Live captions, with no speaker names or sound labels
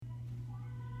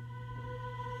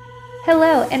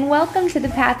Hello, and welcome to the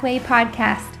Pathway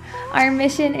Podcast. Our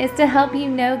mission is to help you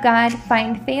know God,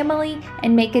 find family,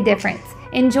 and make a difference.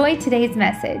 Enjoy today's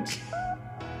message.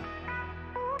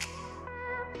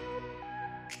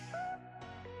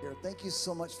 Thank you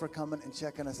so much for coming and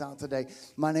checking us out today.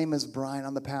 My name is Bryan.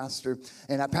 I'm the pastor.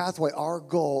 And at Pathway, our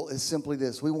goal is simply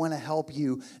this. We want to help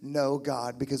you know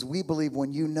God because we believe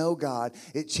when you know God,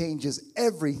 it changes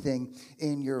everything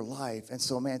in your life. And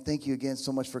so, man, thank you again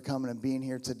so much for coming and being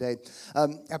here today.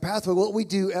 At Pathway, what we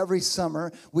do every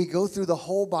summer, we go through the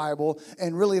whole Bible.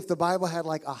 And really, if the Bible had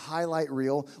like a highlight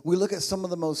reel, we look at some of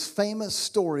the most famous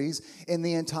stories in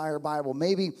the entire Bible.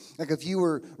 Maybe like if you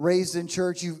were raised in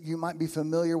church, you might be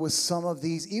familiar with some of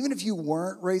these. Even if you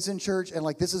weren't raised in church and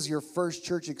like this is your first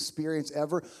church experience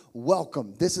ever,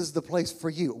 welcome. This is the place for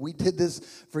you. We did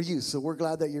this for you, so we're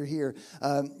glad that you're here.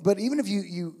 But even if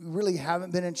you really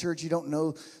haven't been in church, you don't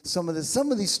know some of this.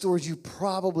 Some of these stories you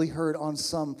probably heard on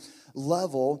some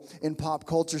level in pop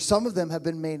culture. Some of them have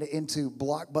been made into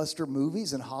blockbuster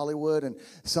movies in Hollywood, and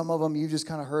some of them you just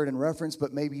kind of heard in reference,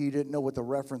 but maybe you didn't know what the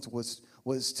reference was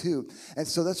to. And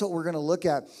so that's what we're going to look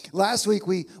at. Last week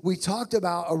we talked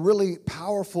about a really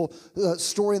powerful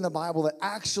story in the Bible that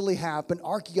actually happened.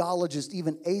 Archaeologists,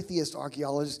 even atheist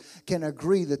archaeologists, can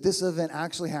agree that this event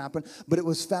actually happened, but it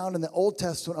was found in the Old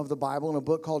Testament of the Bible in a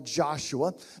book called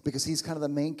Joshua, because he's kind of the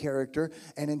main character.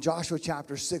 And in Joshua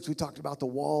chapter 6, we talked about the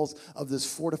walls of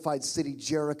this fortified city,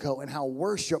 Jericho, and how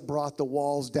worship brought the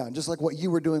walls down. Just like what you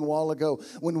were doing a while ago.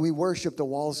 When we worship, the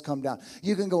walls come down.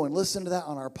 You can go and listen to that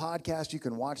on our podcast. You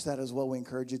can watch that as well. We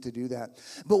encourage you to do that.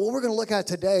 But what we're going to look at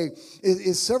today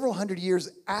is several hundred years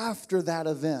after that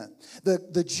event.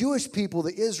 The Jewish people,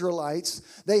 the Israelites,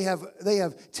 they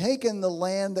have taken the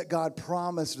land that God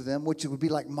promised them, which would be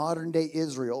like modern day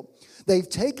Israel. They've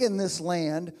taken this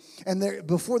land, and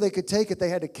before they could take it, they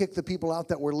had to kick the people out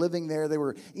that were living there. They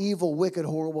were evil, wicked,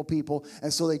 horrible people,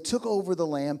 and so they took over the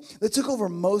land. They took over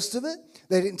most of it.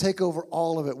 They didn't take over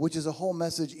all of it, which is a whole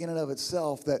message in and of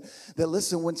itself that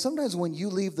listen, sometimes when you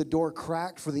leave the door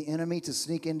cracked for the enemy to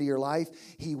sneak into your life,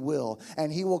 he will,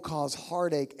 and he will cause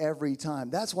heartache every time.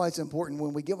 That's why it's important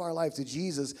when we give our life to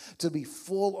Jesus to be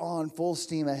full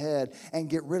steam ahead and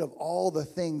get rid of all the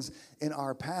things in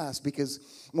our past, because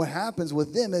what happens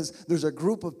with them is there's a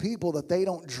group of people that they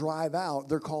don't drive out.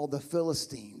 They're called the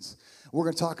Philistines. We're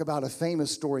going to talk about a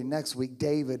famous story next week,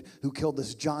 David, who killed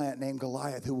this giant named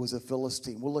Goliath, who was a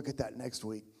Philistine. We'll look at that next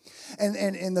week.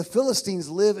 And the Philistines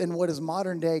live in what is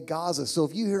modern-day Gaza. So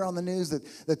if you hear on the news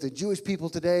that the Jewish people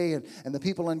today and the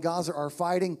people in Gaza are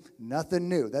fighting, nothing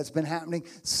new. That's been happening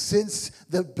since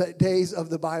the days of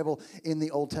the Bible in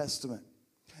the Old Testament.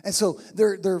 And so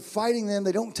they're fighting them.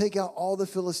 They don't take out all the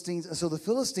Philistines. And so the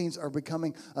Philistines are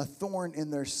becoming a thorn in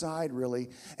their side, really.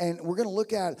 And we're going to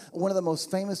look at one of the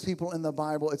most famous people in the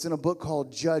Bible. It's in a book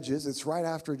called Judges. It's right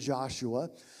after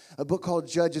Joshua, a book called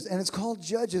Judges. And it's called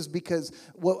Judges because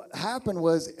what happened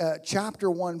was chapter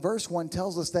 1, verse 1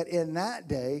 tells us that in that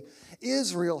day,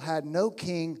 Israel had no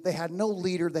king. They had no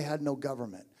leader. They had no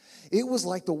government. It was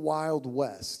like the Wild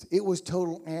West. It was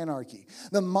total anarchy.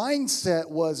 The mindset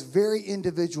was very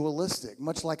individualistic,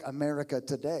 much like America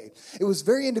today. It was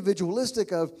very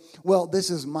individualistic of, well, this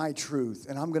is my truth,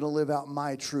 and I'm going to live out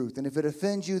my truth. And if it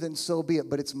offends you, then so be it,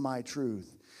 but it's my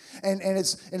truth. And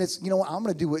it's you know what, I'm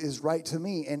going to do what is right to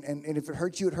me. And if it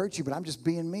hurts you, it hurts you, but I'm just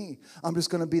being me. I'm just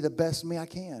going to be the best me I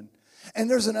can. And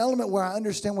there's an element where I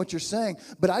understand what you're saying,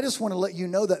 but I just want to let you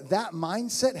know that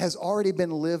mindset has already been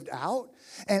lived out.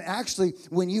 And actually,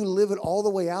 when you live it all the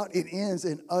way out, it ends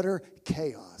in utter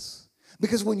chaos.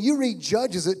 Because when you read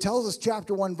Judges, it tells us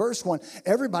chapter 1, verse 1,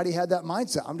 everybody had that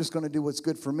mindset. I'm just going to do what's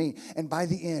good for me. And by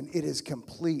the end, it is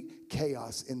complete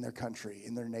chaos in their country,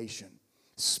 in their nation,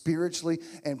 spiritually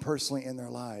and personally in their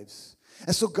lives.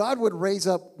 And so God would raise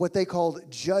up what they called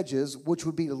judges, which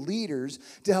would be leaders,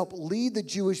 to help lead the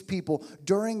Jewish people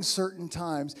during certain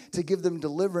times to give them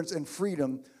deliverance and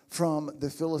freedom from the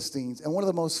Philistines. And one of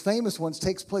the most famous ones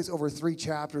takes place over 3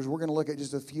 chapters. We're going to look at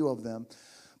just a few of them.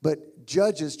 But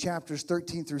Judges chapters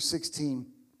 13 through 16,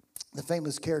 the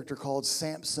famous character called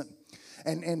Samson.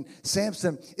 And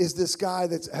Samson is this guy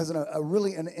that has a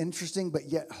really an interesting but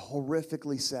yet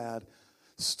horrifically sad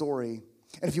story.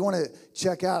 And if you want to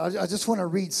check out, I just want to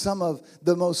read some of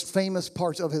the most famous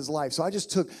parts of his life. So I just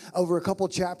took over a couple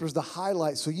of chapters, the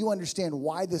highlights, so you understand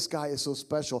why this guy is so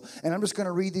special. And I'm just going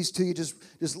to read these to you.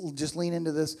 Just lean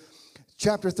into this.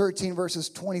 Chapter 13, verses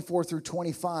 24 through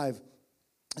 25.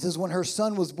 It says, when her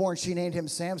son was born, she named him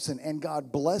Samson, and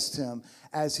God blessed him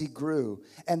as he grew.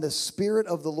 And the Spirit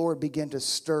of the Lord began to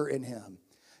stir in him.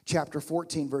 chapter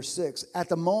 14, verse 6. At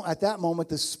that moment,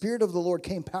 the Spirit of the Lord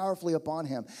came powerfully upon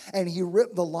him, and he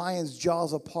ripped the lion's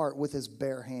jaws apart with his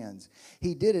bare hands.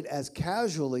 He did it as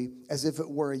casually as if it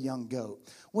were a young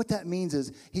goat. What that means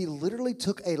is he literally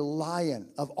took a lion.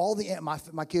 Of all the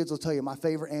my kids will tell you, my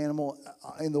favorite animal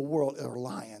in the world are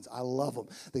lions. I love them.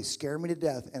 They scare me to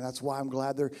death, and that's why I'm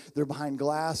glad they're behind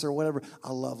glass or whatever.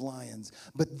 I love lions.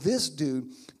 But this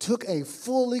dude took a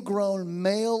fully grown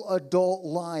male adult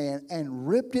lion and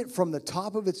ripped it from the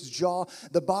top of its jaw,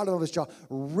 the bottom of its jaw,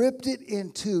 ripped it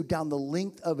in two down the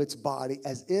length of its body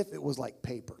as if it was like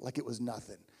paper, like it was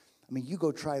nothing. I mean, you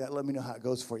go try that. Let me know how it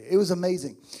goes for you. It was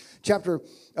amazing. Chapter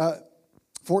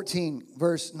 14,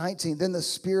 verse 19. Then the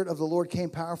Spirit of the Lord came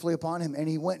powerfully upon him, and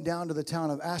he went down to the town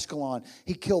of Ashkelon.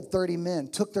 He killed 30 men,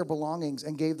 took their belongings,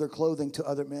 and gave their clothing to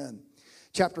other men.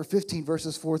 Chapter 15,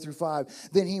 verses 4 through 5.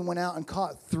 Then he went out and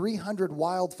caught 300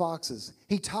 wild foxes.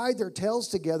 He tied their tails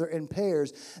together in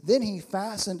pairs. Then he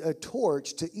fastened a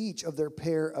torch to each of their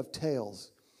pair of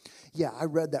tails. Yeah, I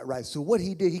read that right. So what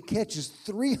he did, he catches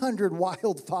 300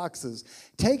 wild foxes,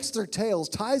 takes their tails,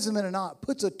 ties them in a knot,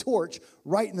 puts a torch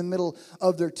right in the middle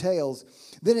of their tails.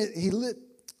 Then he lit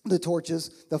the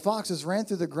torches. The foxes ran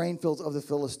through the grain fields of the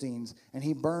Philistines, and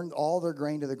he burned all their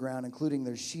grain to the ground, including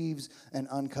their sheaves and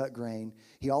uncut grain.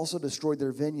 He also destroyed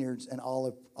their vineyards and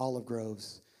olive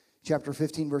groves. Chapter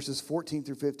 15, verses 14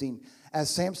 through 15. As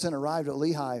Samson arrived at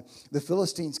Lehi, the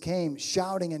Philistines came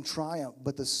shouting in triumph,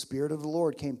 but the Spirit of the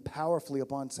Lord came powerfully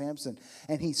upon Samson,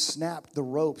 and he snapped the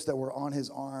ropes that were on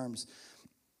his arms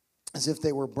as if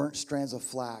they were burnt strands of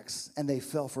flax, and they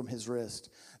fell from his wrist.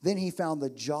 Then he found the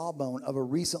jawbone of a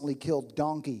recently killed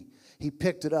donkey. He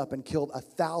picked it up and killed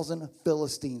 1,000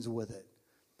 Philistines with it.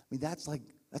 I mean,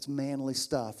 that's manly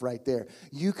stuff right there.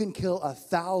 You can kill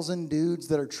 1,000 dudes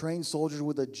that are trained soldiers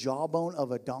with a jawbone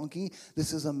of a donkey.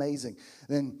 This is amazing.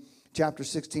 Then chapter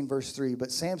 16, verse 3.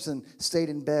 But Samson stayed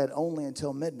in bed only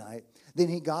until midnight. Then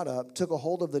he got up, took a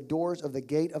hold of the doors of the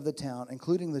gate of the town,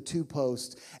 including the 2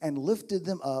 posts, and lifted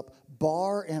them up,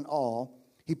 bar and all.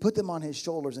 He put them on his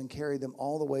shoulders and carried them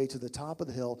all the way to the top of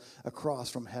the hill across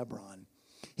from Hebron.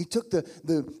 He took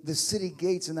the city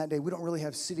gates in that day. We don't really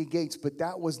have city gates, but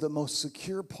that was the most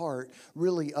secure part,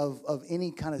 really, of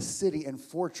any kind of city and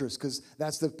fortress, because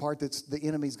that's the part that's the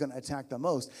enemy's going to attack the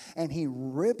most. And he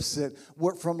rips it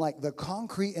from like the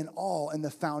concrete and all, and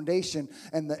the foundation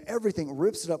and the everything,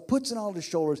 rips it up, puts it on his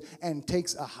shoulders, and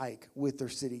takes a hike with their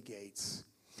city gates.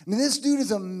 I mean, this dude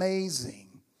is amazing.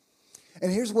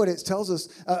 And here's what it tells us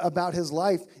about his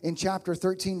life in chapter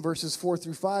 13, verses 4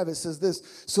 through 5. It says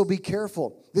this, so be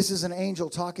careful. This is an angel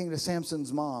talking to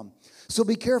Samson's mom. So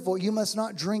be careful. You must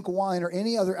not drink wine or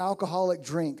any other alcoholic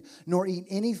drink, nor eat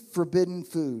any forbidden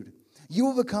food. You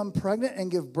will become pregnant and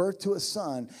give birth to a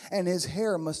son, and his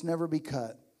hair must never be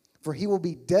cut. For he will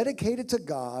be dedicated to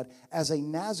God as a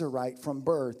Nazirite from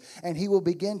birth, and he will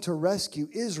begin to rescue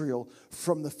Israel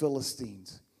from the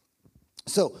Philistines.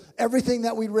 So everything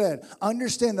that we read,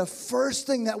 understand the first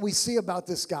thing that we see about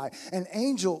this guy. An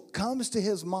angel comes to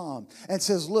his mom and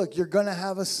says, look, you're going to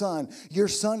have a son. Your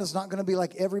son is not going to be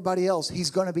like everybody else.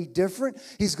 He's going to be different.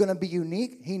 He's going to be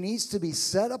unique. He needs to be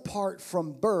set apart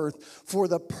from birth for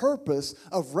the purpose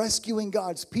of rescuing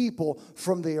God's people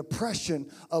from the oppression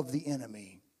of the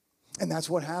enemy. And that's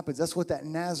what happens. That's what that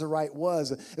Nazirite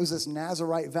was. It was this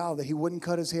Nazirite vow that he wouldn't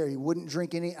cut his hair. He wouldn't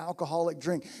drink any alcoholic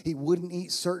drink. He wouldn't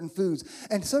eat certain foods.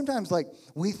 And sometimes, like,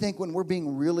 we think when we're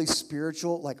being really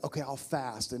spiritual, like, okay, I'll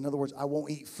fast. In other words, I won't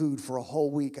eat food for a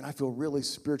whole week, and I feel really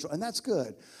spiritual. And that's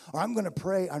good. Or I'm going to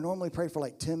pray. I normally pray for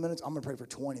like 10 minutes. I'm going to pray for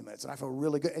 20 minutes, and I feel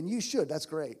really good. And you should. That's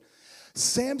great.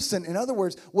 Samson, in other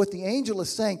words, what the angel is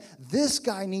saying, this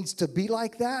guy needs to be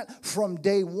like that from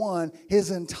day one,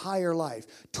 his entire life.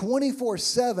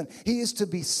 24/7, he is to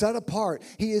be set apart.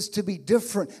 He is to be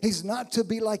different. He's not to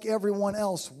be like everyone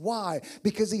else. Why?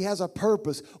 Because he has a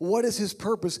purpose. What is his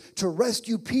purpose? To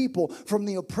rescue people from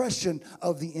the oppression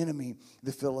of the enemy,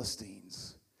 the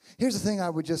Philistines. Here's the thing I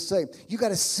would just say. You got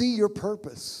to see your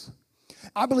purpose.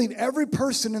 I believe every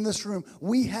person in this room,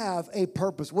 we have a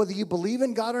purpose. Whether you believe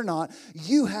in God or not,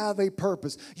 you have a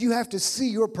purpose. You have to see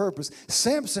your purpose.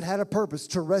 Samson had a purpose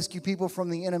to rescue people from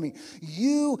the enemy.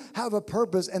 You have a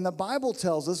purpose, and the Bible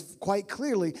tells us quite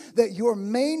clearly that your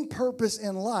main purpose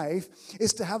in life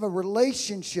is to have a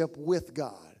relationship with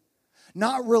God.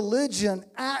 Not religion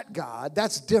at God.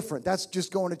 That's different. That's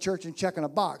just going to church and checking a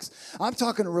box. I'm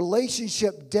talking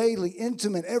relationship daily,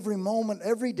 intimate, every moment,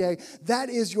 every day. That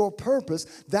is your purpose.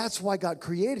 That's why God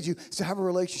created you, is to have a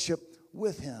relationship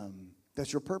with Him.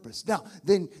 That's your purpose. Now,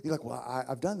 then you're like, well,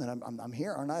 I've done that. I'm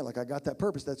here, aren't I? Like, I got that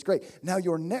purpose. That's great. Now,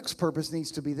 your next purpose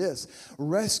needs to be this: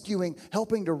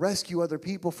 helping to rescue other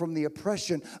people from the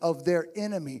oppression of their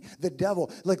enemy, the devil.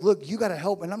 Like, look, you got to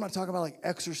help. And I'm not talking about like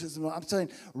exorcism. I'm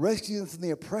saying rescue them from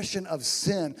the oppression of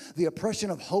sin, the oppression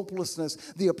of hopelessness,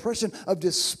 the oppression of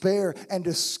despair and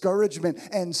discouragement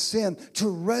and sin, to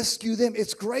rescue them.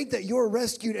 It's great that you're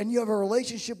rescued and you have a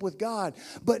relationship with God.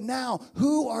 But now,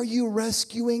 who are you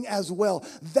rescuing as well?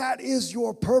 That is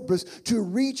your purpose, to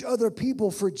reach other people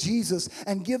for Jesus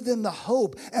and give them the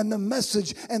hope and the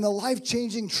message and the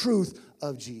life-changing truth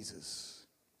of Jesus.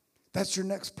 That's your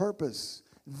next purpose.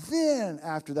 Then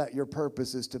after that, your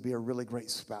purpose is to be a really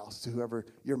great spouse to whoever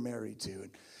you're married to.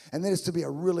 And then it's to be a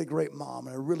really great mom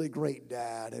and a really great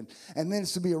dad. And then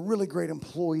it's to be a really great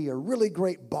employee, a really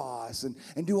great boss,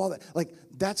 and do all that. Like,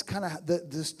 that's kind of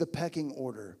the pecking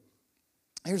order.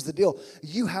 Here's the deal.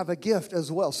 You have a gift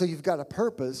as well. So you've got a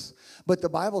purpose, but the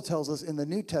Bible tells us in the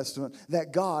New Testament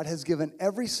that God has given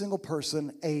every single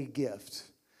person a gift.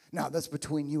 Now, that's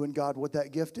between you and God what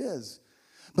that gift is.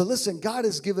 But listen, God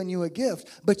has given you a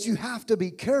gift, but you have to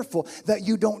be careful that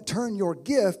you don't turn your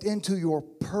gift into your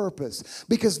purpose,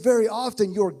 because very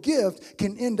often your gift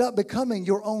can end up becoming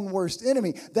your own worst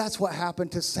enemy. That's what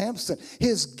happened to Samson.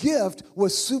 His gift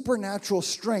was supernatural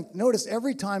strength. Notice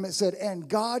every time it said, and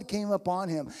God came upon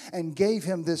him and gave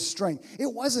him this strength.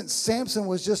 It wasn't Samson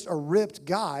was just a ripped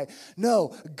guy.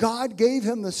 No, God gave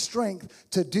him the strength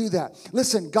to do that.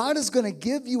 Listen, God is going to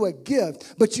give you a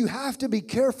gift, but you have to be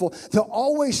careful to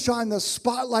always shine the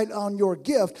spotlight on your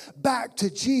gift back to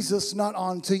Jesus, not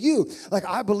onto you. Like,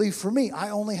 I believe for me,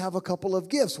 I only have a couple of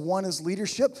gifts. One is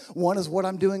leadership. One is what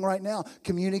I'm doing right now,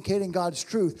 communicating God's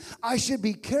truth. I should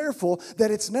be careful that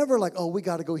it's never like, oh, we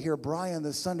got to go hear Bryan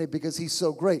this Sunday because he's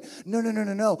so great.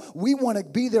 No. We want to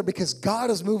be there because God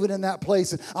is moving in that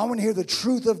place. And I want to hear the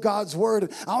truth of God's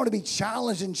word. I want to be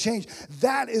challenged and changed.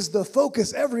 That is the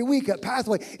focus every week at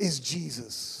Pathway, is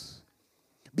Jesus.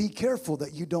 Be careful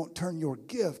that you don't turn your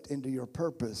gift into your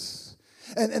purpose.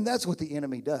 And that's what the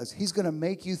enemy does. He's going to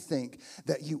make you think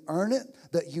that you earn it,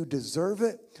 that you deserve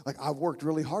it. Like, I've worked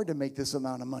really hard to make this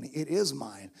amount of money. It is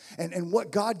mine. And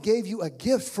what God gave you a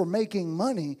gift for making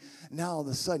money, now all of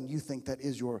a sudden you think that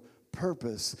is your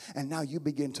purpose. And now you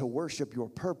begin to worship your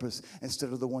purpose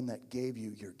instead of the one that gave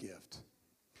you your gift.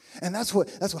 And that's what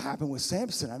happened with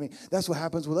Samson. I mean, that's what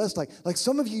happens with us. Like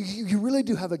some of you really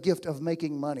do have a gift of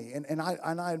making money. And I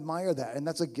admire that. And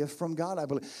that's a gift from God, I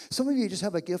believe. Some of you just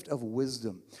have a gift of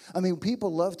wisdom. I mean,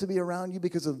 people love to be around you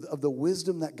because of the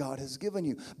wisdom that God has given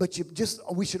you. But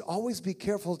we should always be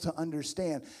careful to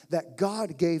understand that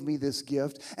God gave me this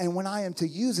gift. And when I am to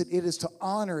use it, it is to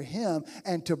honor him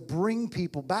and to bring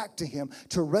people back to him,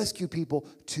 to rescue people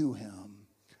to him.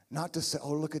 Not to say,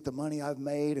 oh, look at the money I've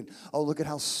made, and oh, look at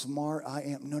how smart I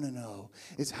am. No.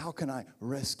 It's how can I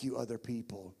rescue other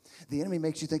people? The enemy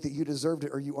makes you think that you deserved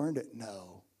it or you earned it.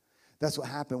 No. That's what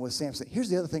happened with Samson. Here's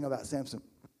the other thing about Samson.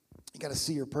 You got to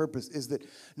see your purpose, is that,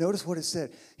 notice what it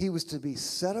said. He was to be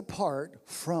set apart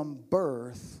from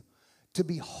birth to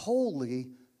be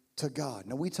holy to God.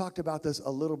 Now, we talked about this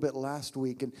a little bit last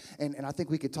week, and I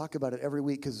think we could talk about it every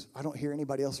week because I don't hear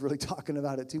anybody else really talking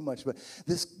about it too much. But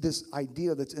this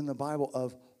idea that's in the Bible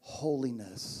of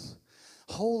holiness.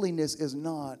 Holiness is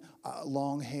not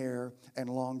long hair and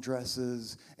long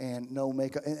dresses and no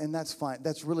makeup, and that's fine.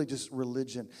 That's really just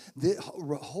religion.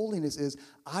 Holiness is,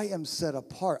 I am set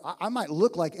apart. I might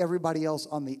look like everybody else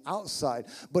on the outside,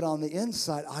 but on the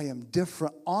inside, I am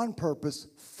different on purpose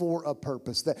for a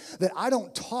purpose. That I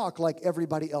don't talk like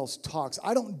everybody else talks.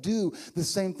 I don't do the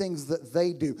same things that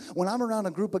they do. When I'm around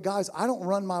a group of guys, I don't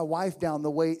run my wife down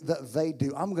the way that they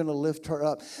do. I'm going to lift her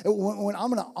up. When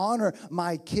I'm going to honor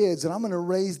my kids, and I'm going to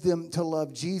raise them to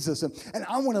love Jesus, and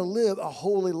I want to live a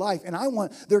holy life, and I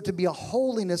want there to be a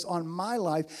holiness on my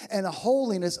life, and a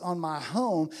holiness on my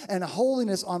home, and a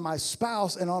holiness on my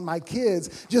spouse and on my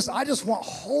kids. I just want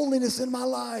holiness in my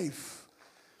life.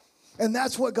 And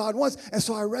that's what God wants. And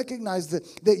so I recognize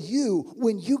that you,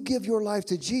 when you give your life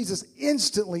to Jesus,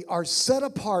 instantly are set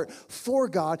apart for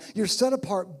God. You're set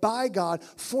apart by God,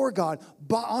 for God,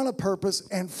 on a purpose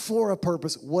and for a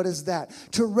purpose. What is that?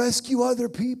 To rescue other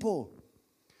people.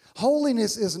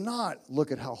 Holiness is not,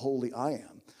 look at how holy I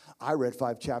am. I read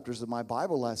 5 chapters of my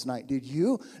Bible last night. Did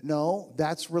you? No,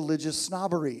 that's religious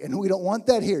snobbery. And we don't want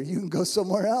that here. You can go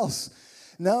somewhere else.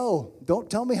 No, don't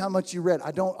tell me how much you read.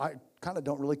 kind of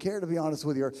don't really care, to be honest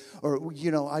with you. Or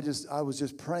you know, I was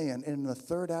just praying. And in the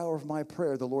third hour of my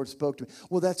prayer, the Lord spoke to me.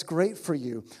 Well, that's great for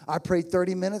you. I prayed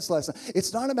 30 minutes last night.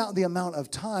 It's not about the amount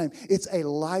of time. It's a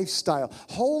lifestyle.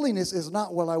 Holiness is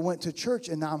not, well, I went to church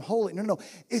and now I'm holy. No.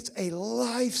 It's a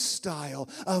lifestyle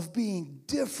of being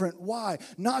different. Why?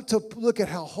 Not to look at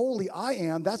how holy I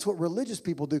am. That's what religious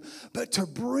people do. But to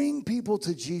bring people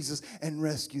to Jesus and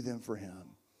rescue them for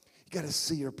him. You got to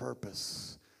see your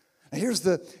purpose. Now here's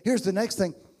the next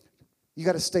thing. You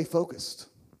got to stay focused.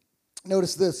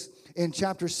 Notice this in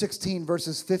chapter 16,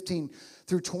 verses 15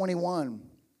 through 21.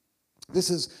 This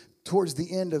is towards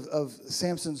the end of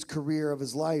Samson's career, of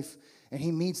his life, and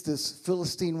he meets this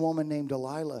Philistine woman named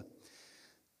Delilah.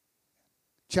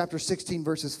 Chapter 16,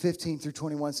 verses 15 through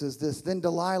 21 says this. Then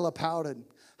Delilah pouted.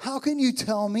 How can you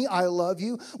tell me I love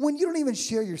you when you don't even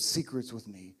share your secrets with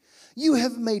me? You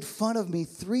have made fun of me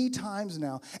 3 times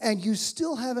now, and you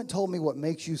still haven't told me what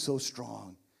makes you so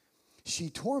strong. She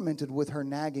tormented with her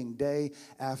nagging day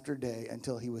after day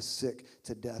until he was sick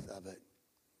to death of it.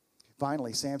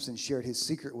 Finally, Samson shared his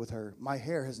secret with her. My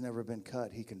hair has never been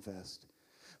cut, he confessed,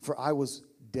 for I was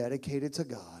dedicated to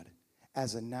God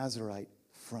as a Nazirite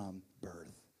from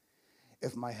birth.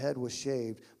 If my head was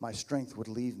shaved, my strength would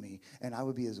leave me, and I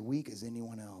would be as weak as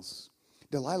anyone else.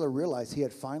 Delilah realized he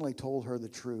had finally told her the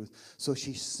truth, so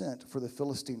she sent for the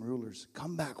Philistine rulers.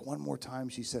 Come back one more time,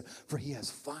 she said, for he has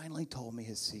finally told me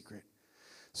his secret.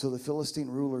 So the Philistine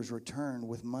rulers returned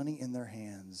with money in their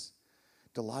hands.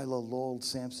 Delilah lulled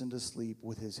Samson to sleep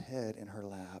with his head in her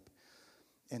lap,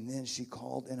 and then she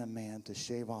called in a man to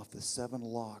shave off the 7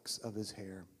 locks of his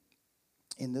hair.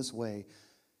 In this way,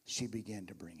 she began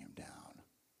to bring him down,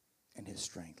 and his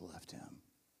strength left him.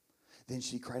 Then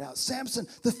she cried out, Samson,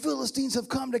 the Philistines have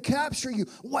come to capture you.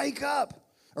 Wake up.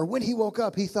 Or when he woke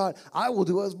up, he thought, I will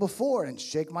do as before and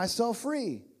shake myself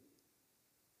free.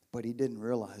 But he didn't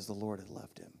realize the Lord had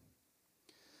left him.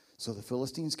 So the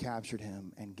Philistines captured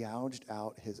him and gouged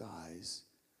out his eyes.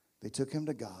 They took him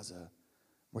to Gaza,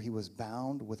 where he was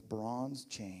bound with bronze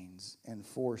chains and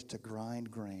forced to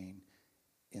grind grain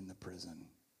in the prison.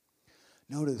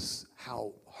 Notice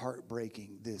how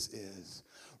heartbreaking this is.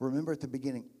 Remember at the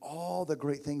beginning, all the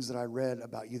great things that I read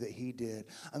about you that he did.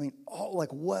 I mean, all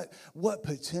like what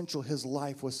potential his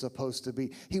life was supposed to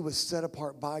be. He was set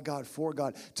apart by God, for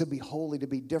God, to be holy, to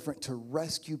be different, to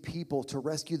rescue people, to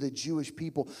rescue the Jewish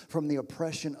people from the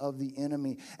oppression of the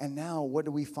enemy. And now, what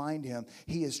do we find him?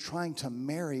 He is trying to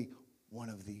marry one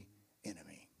of the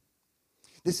enemy.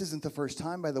 This isn't the first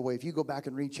time, by the way. If you go back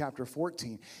and read chapter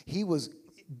 14, he was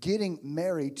getting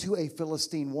married to a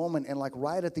Philistine woman, and like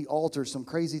right at the altar, some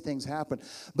crazy things happened.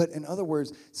 But in other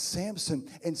words, Samson,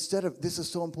 this is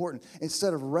so important,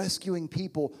 instead of rescuing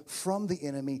people from the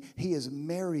enemy, he is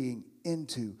marrying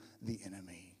into the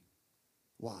enemy.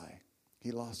 Why?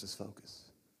 He lost his focus.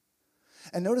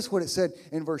 And notice what it said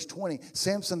in verse 20.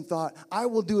 Samson thought, I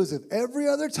will do as if every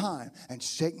other time and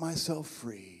shake myself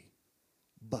free.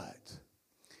 But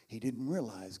he didn't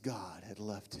realize God had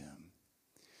left him.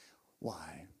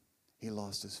 Why? He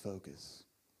lost his focus.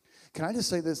 Can I just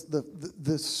say this?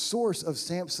 The source of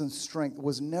Samson's strength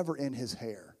was never in his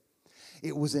hair.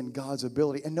 It was in God's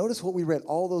ability. And notice what we read,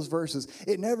 all those verses.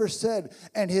 It never said,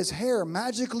 and his hair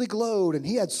magically glowed, and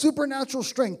he had supernatural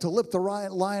strength to lift the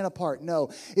lion apart.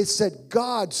 No, it said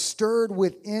God stirred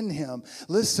within him.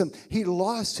 Listen, he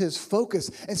lost his focus.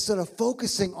 Instead of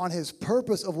focusing on his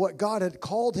purpose of what God had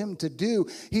called him to do,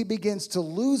 he begins to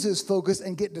lose his focus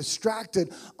and get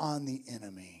distracted on the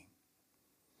enemy.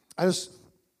 I just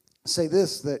say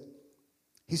this, that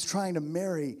he's trying to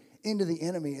marry into the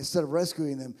enemy. Instead of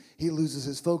rescuing them, he loses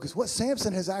his focus. What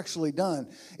Samson has actually done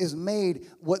is made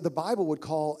what the Bible would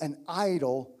call an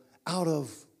idol out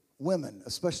of women,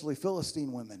 especially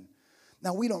Philistine women.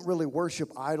 Now, we don't really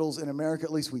worship idols in America,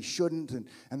 at least we shouldn't, and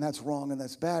that's wrong and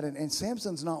that's bad. And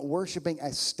Samson's not worshiping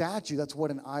a statue. That's what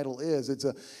an idol is.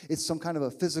 It's some kind of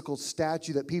a physical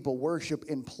statue that people worship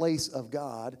in place of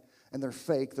God, and they're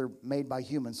fake. They're made by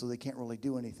humans, so they can't really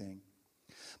do anything.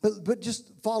 But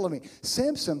just follow me.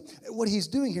 Samson, what he's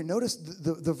doing here, notice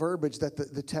the verbiage that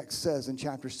the text says in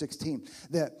chapter 16,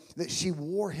 that she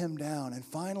wore him down. And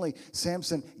finally,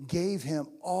 Samson gave him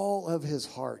all of his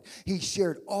heart. He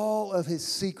shared all of his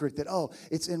secret that,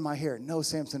 it's in my hair. No,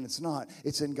 Samson, it's not.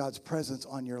 It's in God's presence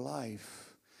on your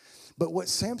life. But what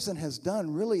Samson has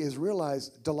done really is realize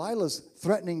Delilah's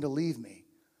threatening to leave me.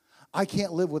 I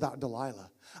can't live without Delilah.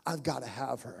 I've got to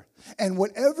have her. And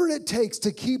whatever it takes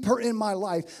to keep her in my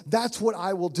life, that's what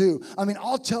I will do. I mean,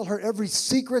 I'll tell her every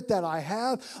secret that I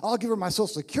have. I'll give her my social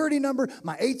security number,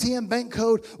 my ATM bank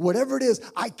code, whatever it is.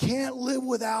 I can't live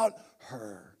without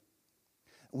her.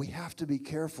 we have to be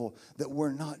careful that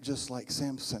we're not just like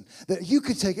Samson. That you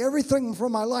could take everything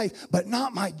from my life, but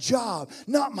not my job,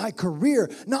 not my career,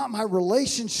 not my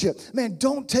relationship. Man,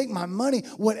 don't take my money,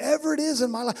 whatever it is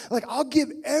in my life. Like, I'll give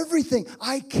everything.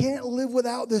 I can't live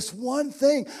without this one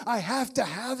thing. I have to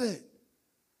have it.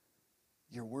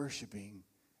 You're worshiping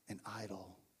an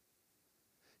idol.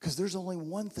 Because there's only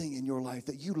one thing in your life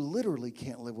that you literally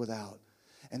can't live without.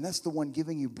 And that's the one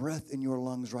giving you breath in your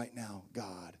lungs right now,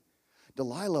 God.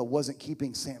 Delilah wasn't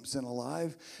keeping Samson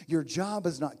alive. Your job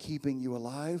is not keeping you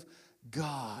alive.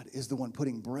 God is the one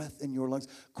putting breath in your lungs.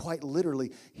 Quite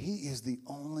literally, He is the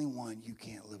only one you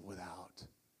can't live without.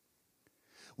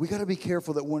 We got to be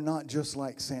careful that we're not just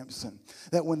like Samson.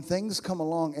 That when things come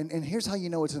along, and here's how you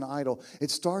know it's an idol. It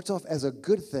starts off as a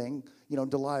good thing. You know,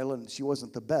 Delilah, and she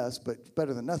wasn't the best, but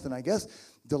better than nothing, I guess.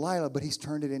 Delilah, but he's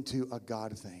turned it into a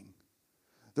God thing.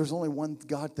 There's only one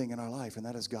God thing in our life, and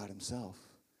that is God Himself.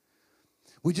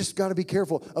 We just got to be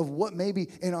careful of what maybe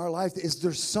in our life is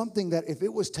there something that if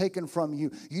it was taken from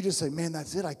you, you just say, man,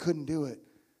 that's it, I couldn't do it.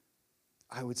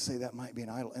 I would say that might be an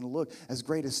idol. And look, as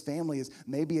great as family is,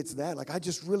 maybe it's that. Like, I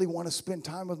just really want to spend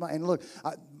time with and look,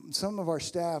 some of our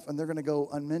staff, and they're going to go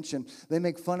unmentioned, they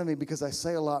make fun of me because I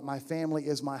say a lot, my family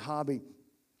is my hobby.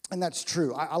 And that's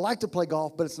true. I like to play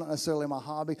golf, but it's not necessarily my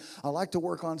hobby. I like to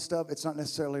work on stuff. It's not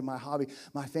necessarily my hobby.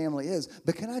 My family is.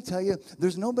 But can I tell you,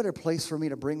 there's no better place for me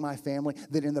to bring my family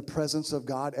than in the presence of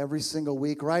God every single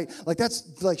week, right? Like,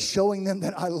 that's like showing them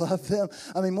that I love them.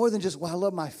 I mean, more than just, well, I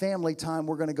love my family time,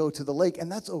 we're going to go to the lake,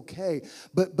 and that's okay.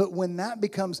 But when that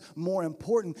becomes more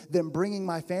important than bringing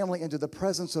my family into the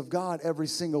presence of God every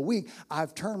single week,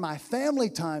 I've turned my family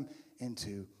time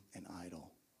into an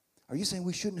idol. Are you saying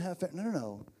we shouldn't have family?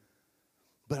 No.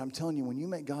 But I'm telling you, when you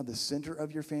make God the center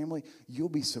of your family, you'll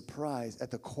be surprised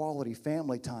at the quality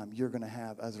family time you're going to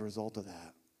have as a result of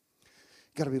that.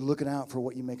 Got to be looking out for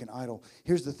what you make an idol.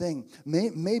 Here's the thing.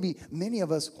 Maybe many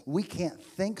of us, we can't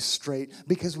think straight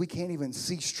because we can't even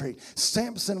see straight.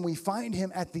 Samson, we find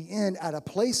him at the end at a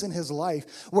place in his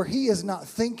life where he is not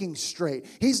thinking straight.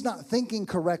 He's not thinking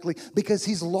correctly because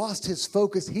he's lost his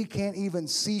focus. He can't even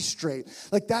see straight.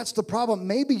 Like, that's the problem.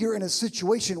 Maybe you're in a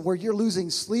situation where you're losing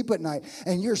sleep at night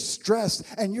and you're stressed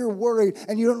and you're worried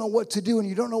and you don't know what to do and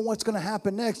you don't know what's going to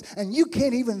happen next. And you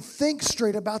can't even think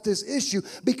straight about this issue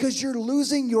because you're losing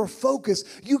your focus.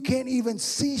 You can't even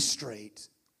see straight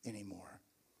anymore.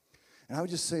 And I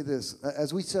would just say this,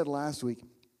 as we said last week,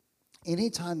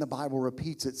 anytime the Bible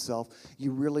repeats itself,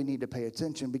 you really need to pay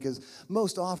attention because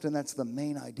most often that's the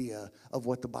main idea of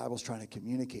what the Bible's trying to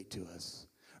communicate to us.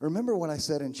 Remember what I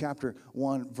said in chapter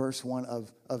 1, verse 1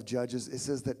 of Judges? It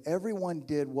says that everyone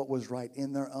did what was right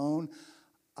in their own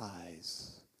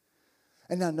eyes.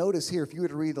 And now notice here, if you were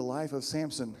to read the life of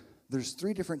Samson, there's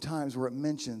 3 different times where it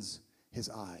mentions his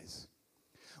eyes.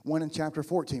 One in chapter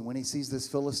 14, when he sees this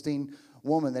Philistine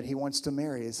woman that he wants to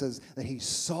marry, it says that he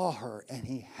saw her and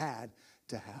he had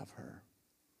to have her.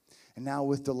 And now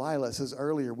with Delilah, it says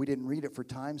earlier, we didn't read it for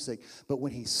time's sake, but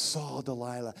when he saw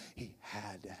Delilah, he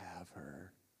had to have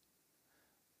her.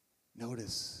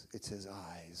 Notice it's his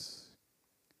eyes.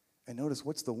 And notice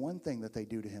what's the one thing that they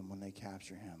do to him when they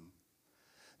capture him?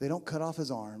 They don't cut off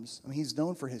his arms. I mean, he's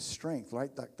known for his strength,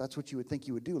 right? That's what you would think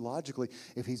you would do logically.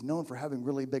 If he's known for having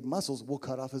really big muscles, we'll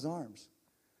cut off his arms.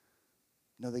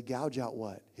 No, they gouge out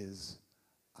what? His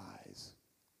eyes.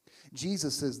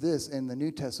 Jesus says this in the New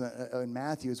Testament, in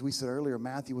Matthew. As we said earlier,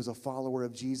 Matthew was a follower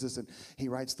of Jesus, and he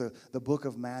writes the book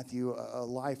of Matthew,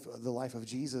 the life of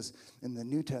Jesus in the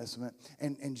New Testament.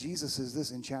 And Jesus says this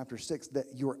in chapter 6, that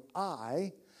your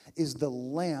eye is the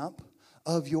lamp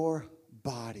of your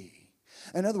body.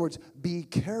 In other words, be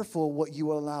careful what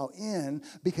you allow in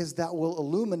because that will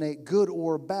illuminate, good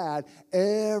or bad,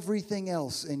 everything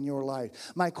else in your life.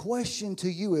 My question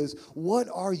to you is, what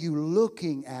are you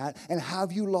looking at, and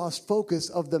have you lost focus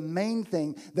of the main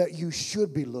thing that you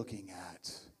should be looking at?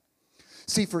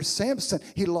 See, for Samson,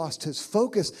 he lost his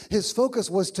focus. His focus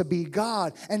was to be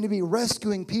God and to be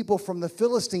rescuing people from the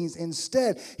Philistines.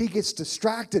 Instead, he gets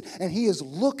distracted and he is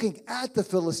looking at the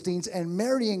Philistines and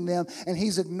marrying them, and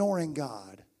he's ignoring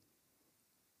God.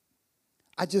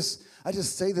 I just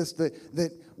say this,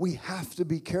 that we have to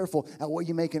be careful at what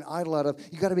you make an idol out of.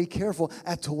 You got to be careful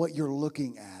as to what you're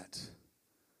looking at.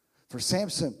 For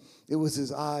Samson, it was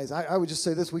his eyes. I would just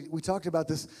say this. We talked about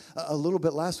this a little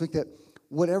bit last week, that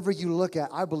whatever you look at,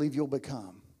 I believe you'll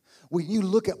become. When you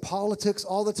look at politics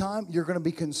all the time, you're going to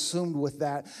be consumed with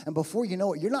that. And before you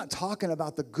know it, you're not talking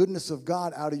about the goodness of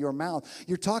God out of your mouth.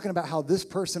 You're talking about how this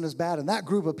person is bad and that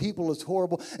group of people is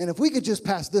horrible. And if we could just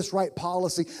pass this right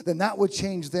policy, then that would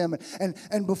change them.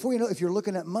 And before you know it, if you're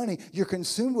looking at money, you're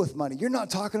consumed with money. You're not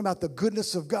talking about the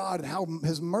goodness of God and how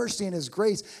his mercy and his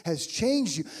grace has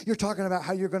changed you. You're talking about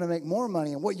how you're going to make more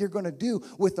money and what you're going to do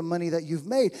with the money that you've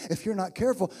made. If you're not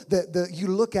careful, you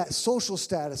look at social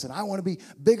status and I want to be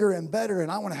bigger and better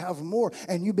and I want to have more,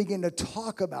 and you begin to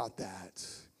talk about that.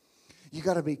 You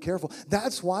got to be careful.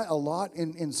 That's why a lot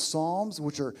in Psalms,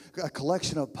 which are a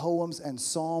collection of poems and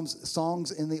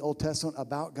songs in the Old Testament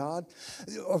about God,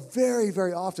 very,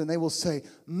 very often they will say,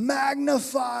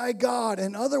 magnify God.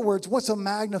 In other words, what's a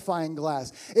magnifying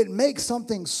glass? It makes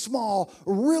something small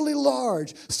really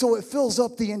large so it fills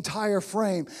up the entire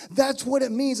frame. That's what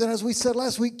it means. And as we said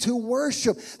last week, to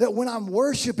worship, that when I'm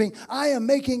worshiping, I am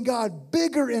making God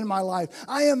bigger in my life.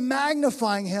 I am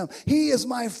magnifying him. He is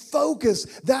my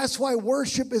focus. That's why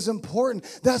worship is important.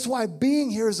 That's why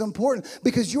being here is important,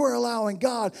 because you're allowing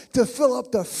God to fill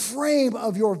up the frame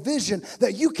of your vision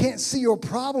that you can't see your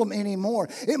problem anymore.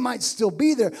 It might still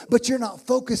be there, but you're not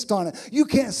focused on it. You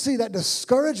can't see that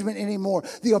discouragement anymore,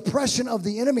 the oppression of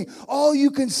the enemy. All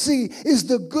you can see is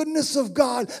the goodness of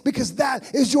God, because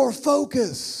that is your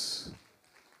focus.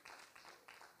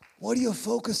 What are you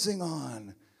focusing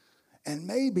on? And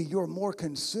maybe you're more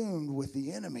consumed with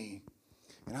the enemy.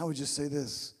 And I would just say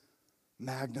this: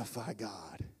 magnify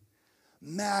God.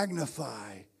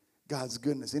 Magnify God's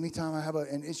goodness. Anytime I have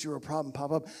an issue or a problem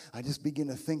pop up, I just begin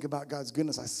to think about God's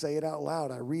goodness. I say it out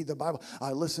loud. I read the Bible.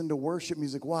 I listen to worship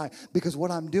music. Why? Because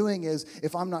what I'm doing is,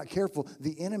 if I'm not careful,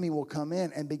 the enemy will come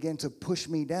in and begin to push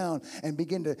me down and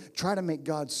begin to try to make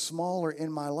God smaller in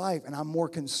my life. And I'm more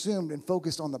consumed and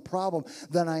focused on the problem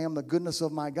than I am the goodness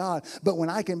of my God. But when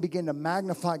I can begin to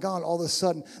magnify God, all of a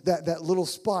sudden that little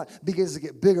spot begins to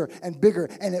get bigger and bigger,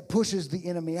 and it pushes the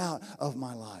enemy out of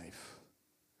my life.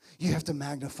 You have to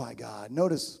magnify God.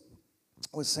 Notice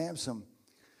with Samson,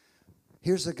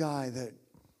 here's a guy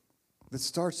that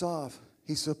starts off,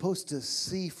 he's supposed to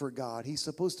see for God. He's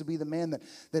supposed to be the man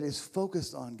that is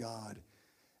focused on God.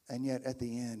 And yet at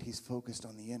the end, he's focused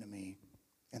on the enemy,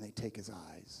 and they take his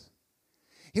eyes.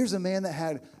 Here's a man that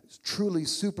had truly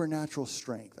supernatural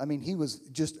strength. I mean, he was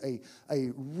just a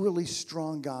really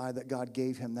strong guy that God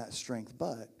gave him that strength,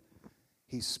 but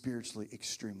he's spiritually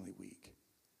extremely weak.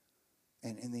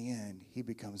 And in the end, he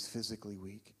becomes physically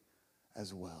weak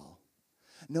as well.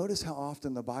 Notice how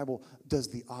often the Bible does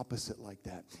the opposite like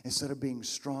that. Instead of being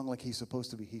strong like he's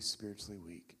supposed to be, he's spiritually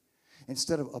weak.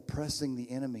 Instead of oppressing the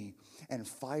enemy and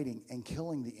fighting and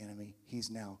killing the enemy,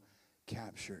 he's now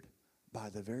captured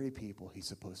by the very people he's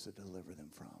supposed to deliver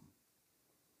them from.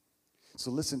 So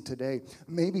listen, today,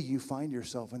 maybe you find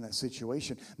yourself in that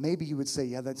situation. Maybe you would say,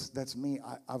 yeah, that's me.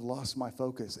 I've lost my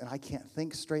focus, and I can't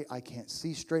think straight. I can't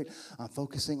see straight. I'm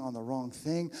focusing on the wrong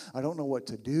thing. I don't know what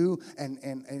to do, and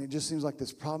it just seems like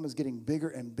this problem is getting bigger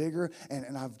and bigger,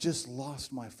 and I've just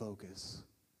lost my focus.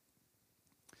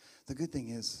 The good thing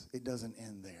is, it doesn't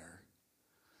end there.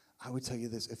 I would tell you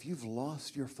this: if you've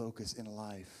lost your focus in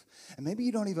life, and maybe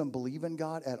you don't even believe in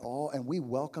God at all, and we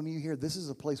welcome you here, this is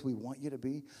a place we want you to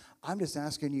be, I'm just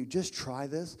asking you, just try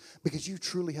this, because you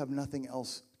truly have nothing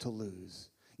else to lose.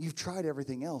 You've tried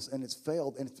everything else, and it's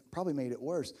failed, and it's probably made it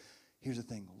worse. Here's the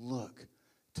thing: look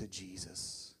to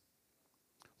Jesus.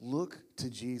 Look to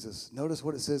Jesus. Notice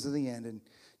what it says at the end in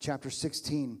chapter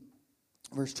 16,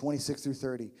 verse 26 through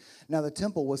 30. Now the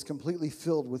temple was completely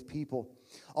filled with people.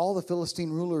 All the Philistine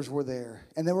rulers were there,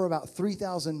 and there were about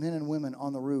 3,000 men and women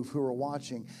on the roof who were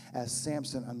watching as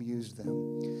Samson amused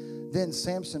them. Then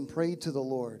Samson prayed to the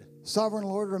Lord, "Sovereign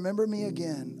Lord, remember me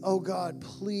again. Oh God,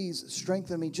 please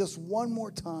strengthen me just one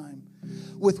more time.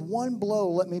 With one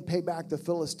blow, let me pay back the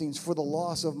Philistines for the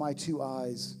loss of my 2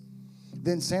 eyes."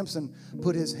 Then Samson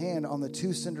put his hand on the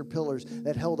 2 cinder pillars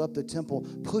that held up the temple.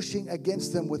 Pushing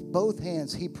against them with both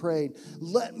hands, he prayed,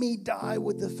 "Let me die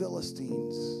with the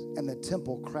Philistines." And the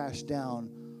temple crashed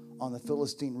down on the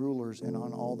Philistine rulers and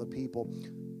on all the people.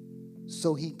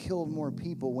 So he killed more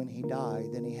people when he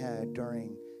died than he had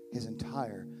during his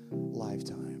entire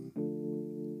lifetime.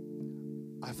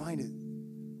 I find it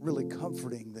really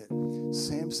comforting that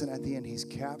Samson, at the end, he's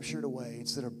captured away.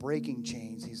 Instead of breaking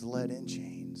chains, he's led in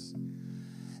chains.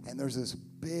 And there's this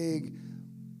big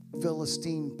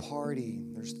Philistine party.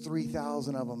 There's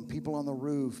 3,000 of them, people on the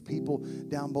roof, people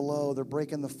down below. They're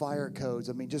breaking the fire codes.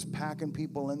 I mean, just packing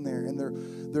people in there. And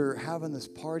they're having this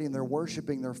party, and they're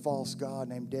worshiping their false god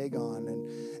named Dagon.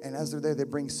 And as they're there, they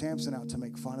bring Samson out to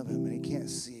make fun of him, and he can't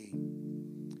see.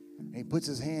 And he puts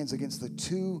his hands against the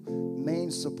two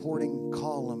main supporting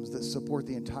columns that support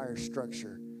the entire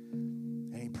structure.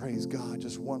 And he prays, God,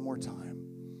 just one more time.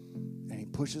 And he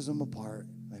pushes them apart.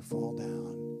 They fall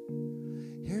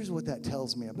down. Here's what that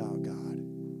tells me about God.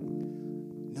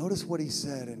 Notice what he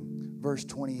said in verse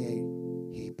 28.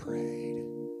 He prayed,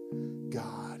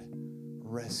 God,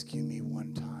 rescue me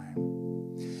one time.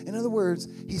 In other words,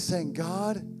 he's saying,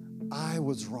 God, I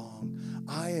was wrong.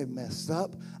 I have messed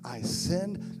up. I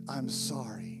sinned. I'm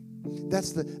sorry.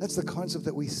 That's the concept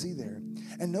that we see there.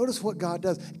 And notice what God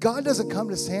does. God doesn't come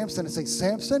to Samson and say,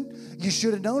 Samson, you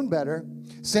should have known better.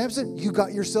 Samson, you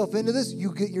got yourself into this.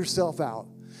 You get yourself out.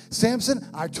 Samson,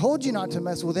 I told you not to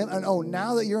mess with him. And oh,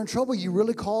 now that you're in trouble, you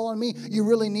really call on me? You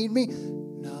really need me?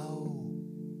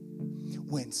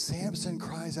 When Samson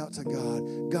cries out to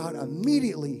God, God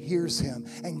immediately hears him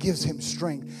and gives him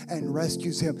strength and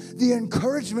rescues him. The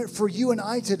encouragement for you and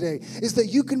I today is that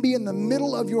you can be in the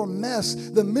middle of your mess,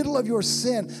 the middle of your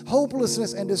sin,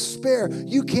 hopelessness and despair.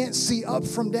 You can't see up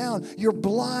from down. You're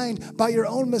blind by your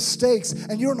own mistakes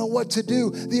and you don't know what to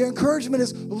do. The encouragement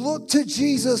is look to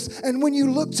Jesus, and when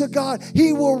you look to God,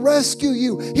 he will rescue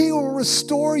you. He will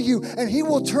restore you, and he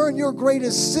will turn your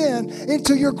greatest sin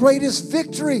into your greatest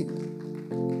victory.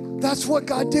 That's what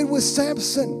God did with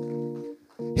Samson.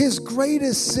 His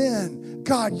greatest sin,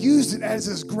 God used it as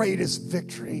his greatest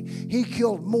victory. He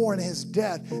killed more in his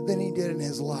death than he did in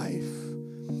his life.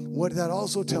 What that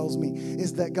also tells me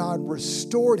is that God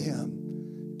restored him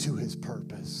to his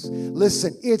purpose.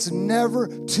 Listen, it's never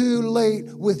too late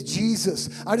with Jesus.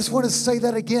 I just want to say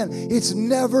that again. It's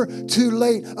never too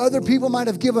late. Other people might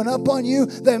have given up on you.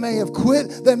 They may have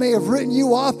quit. They may have written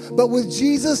you off. But with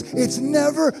Jesus, it's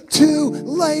never too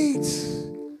late.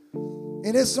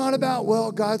 And it's not about,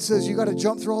 well, God says you got to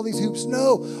jump through all these hoops.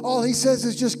 No, all he says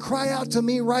is just cry out to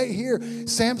me right here.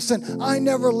 Samson, I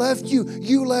never left you.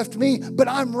 You left me, but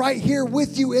I'm right here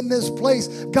with you in this place.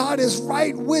 God is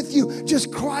right with you.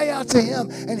 Just cry out to him,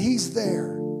 and he's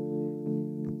there.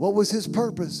 What was his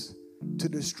purpose? To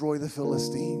destroy the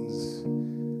Philistines.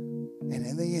 And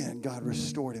in the end, God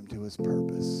restored him to his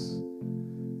purpose.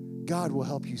 God will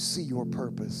help you see your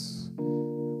purpose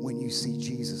when you see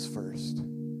Jesus first.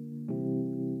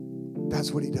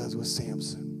 That's what he does with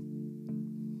Samson.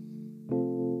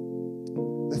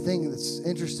 The thing that's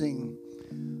interesting,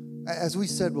 as we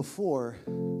said before,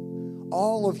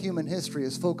 all of human history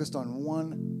is focused on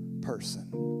one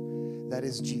person. That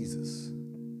is Jesus.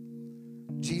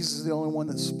 Jesus is the only one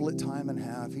that split time in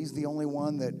half. He's the only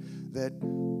one that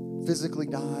physically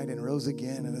died and rose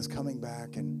again and is coming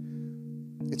back.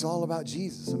 And it's all about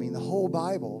Jesus. I mean, the whole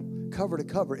Bible, cover to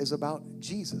cover, is about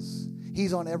Jesus.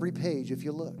 He's on every page if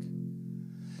you look.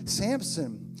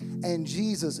 Samson and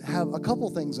Jesus have a couple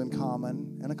things in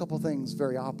common and a couple things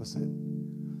very opposite.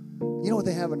 You know what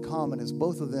they have in common is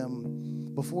both of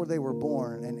them, before they were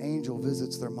born, an angel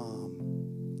visits their mom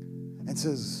and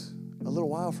says, a little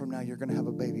while from now, you're going to have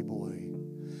a baby boy.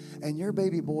 And your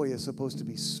baby boy is supposed to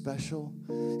be special,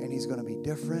 and he's going to be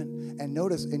different. And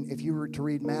notice, and if you were to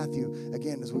read Matthew,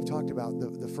 again, as we've talked about,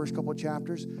 the first couple of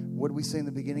chapters, what do we say in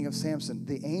the beginning of Samson?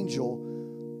 The angel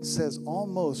says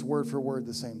almost word for word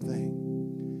the same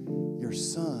thing. Your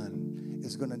son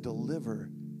is going to deliver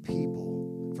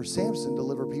people. For Samson,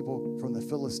 deliver people from the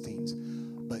Philistines.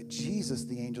 But Jesus,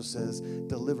 the angel says,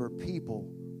 deliver people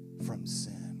from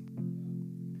sin.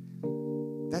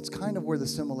 That's kind of where the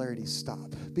similarities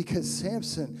stop. Because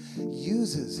Samson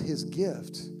uses his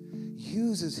gift,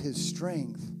 uses his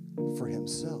strength for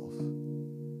himself.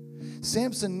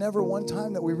 Samson never one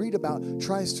time that we read about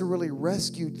tries to really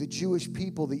rescue the Jewish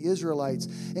people, the Israelites.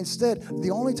 Instead,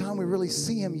 the only time we really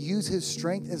see him use his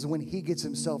strength is when he gets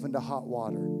himself into hot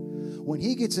water. When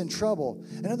he gets in trouble.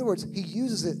 In other words, he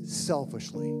uses it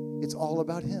selfishly. It's all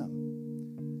about him.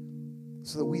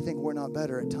 So that we think we're not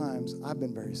better at times. I've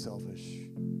been very selfish.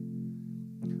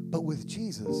 But with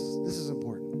Jesus, this is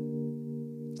important.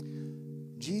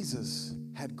 Jesus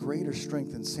had greater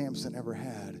strength than Samson ever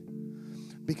had.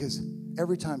 Because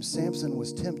every time Samson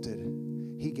was tempted,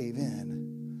 he gave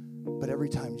in. But every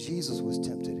time Jesus was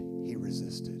tempted, he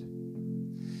resisted.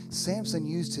 Samson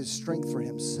used his strength for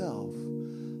himself,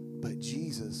 but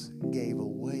Jesus gave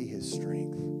away his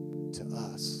strength to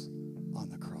us on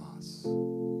the cross.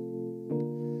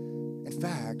 In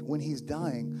fact, when he's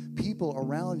dying, people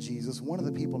around Jesus, one of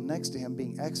the people next to him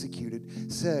being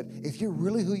executed, said, if you're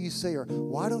really who you say you are,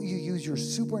 why don't you use your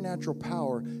supernatural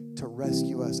power to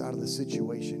rescue us out of the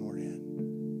situation we're in?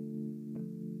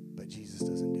 But Jesus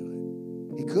doesn't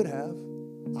do it. He could have.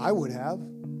 I would have.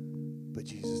 But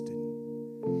Jesus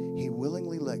didn't. He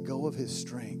willingly let go of his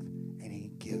strength, and he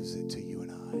gives it to you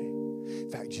and I.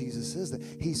 fact, Jesus says that.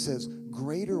 He says,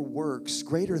 greater works,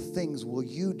 greater things will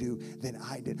you do than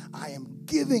I did. I am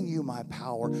giving you my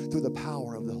power through the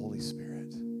power of the Holy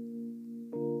Spirit.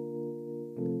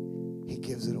 He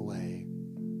gives it away.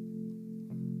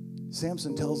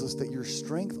 Samson tells us that your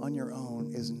strength on your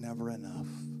own is never enough.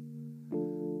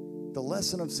 The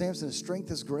lesson of Samson is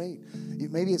strength is great.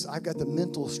 Maybe it's I've got the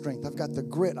mental strength. I've got the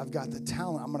grit. I've got the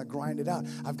talent. I'm going to grind it out.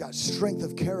 I've got strength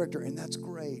of character, and that's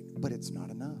great, but it's not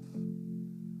enough.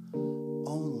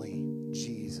 Only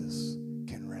Jesus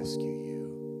can rescue you.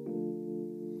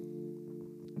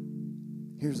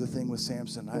 Here's the thing with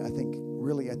Samson. I think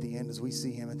really at the end, as we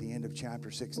see him at the end of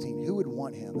chapter 16, who would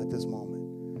want him at this moment?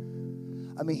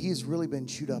 I mean, he's really been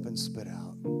chewed up and spit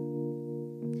out. I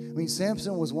mean,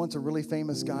 Samson was once a really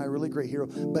famous guy, a really great hero.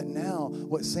 But now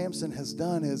what Samson has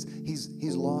done is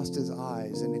he's lost his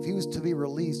eyes. And if he was to be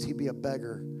released, he'd be a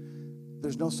beggar.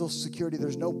 There's no social security.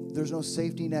 There's no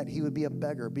safety net. He would be a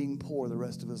beggar, being poor the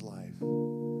rest of his life.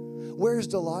 Where's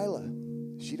Delilah?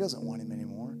 She doesn't want him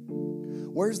anymore.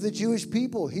 Where's the Jewish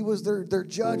people? He was their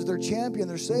judge, their champion,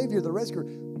 their savior, the rescuer.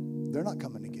 They're not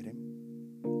coming to get him.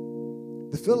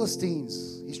 The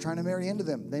Philistines, he's trying to marry into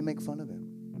them. They make fun of him.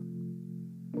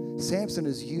 Samson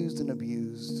is used and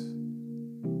abused.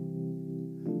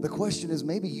 The question is,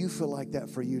 maybe you feel like that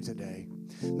for you today.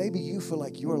 Maybe you feel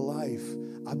like your life,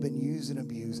 I've been used and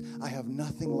abused. I have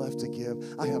nothing left to give.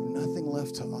 I have nothing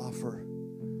left to offer.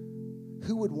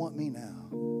 Who would want me now?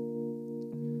 I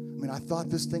mean, I thought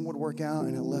this thing would work out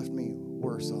and it left me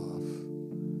worse off.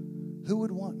 Who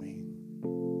would want me?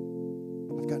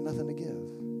 I've got nothing to give.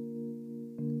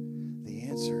 The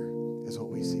answer is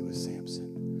what we see with Samson.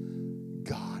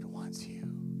 God wants you.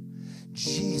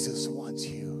 Jesus wants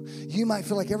you. You might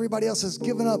feel like everybody else has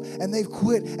given up and they've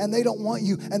quit and they don't want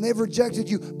you and they've rejected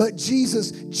you. But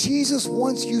Jesus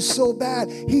wants you so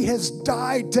bad. He has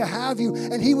died to have you,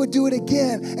 and he would do it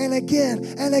again and again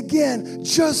and again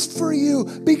just for you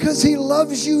because he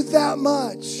loves you that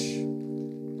much.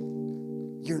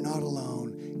 You're not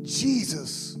alone.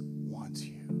 Jesus wants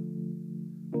you.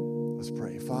 Let's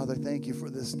pray. Father, thank you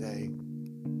for this day.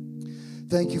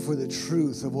 Thank you for the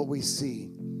truth of what we see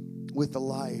with the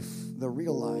life, the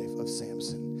real life of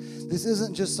Samson. This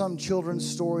isn't just some children's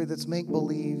story that's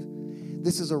make-believe.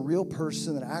 This is a real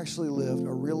person that actually lived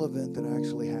a real event that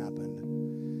actually happened.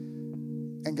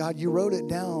 And God, you wrote it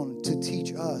down to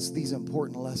teach us these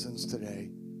important lessons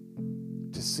today,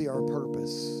 to see our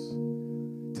purpose,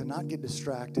 to not get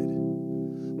distracted,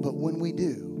 but when we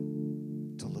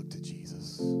do, to look to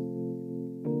Jesus.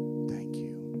 Thank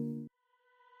you.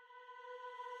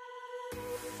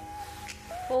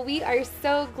 Well, we are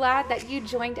so glad that you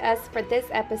joined us for this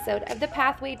episode of the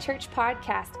Pathway Church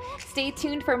podcast. Stay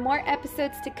tuned for more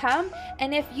episodes to come.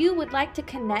 And if you would like to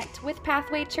connect with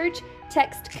Pathway Church,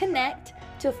 text CONNECT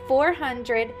to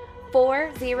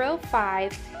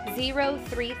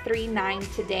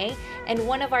 400-405-0339 today. And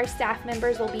one of our staff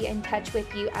members will be in touch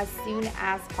with you as soon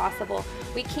as possible.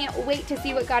 We can't wait to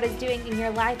see what God is doing in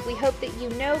your life. We hope that you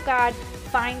know God,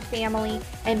 find family,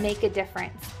 and make a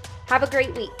difference. Have a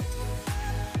great week.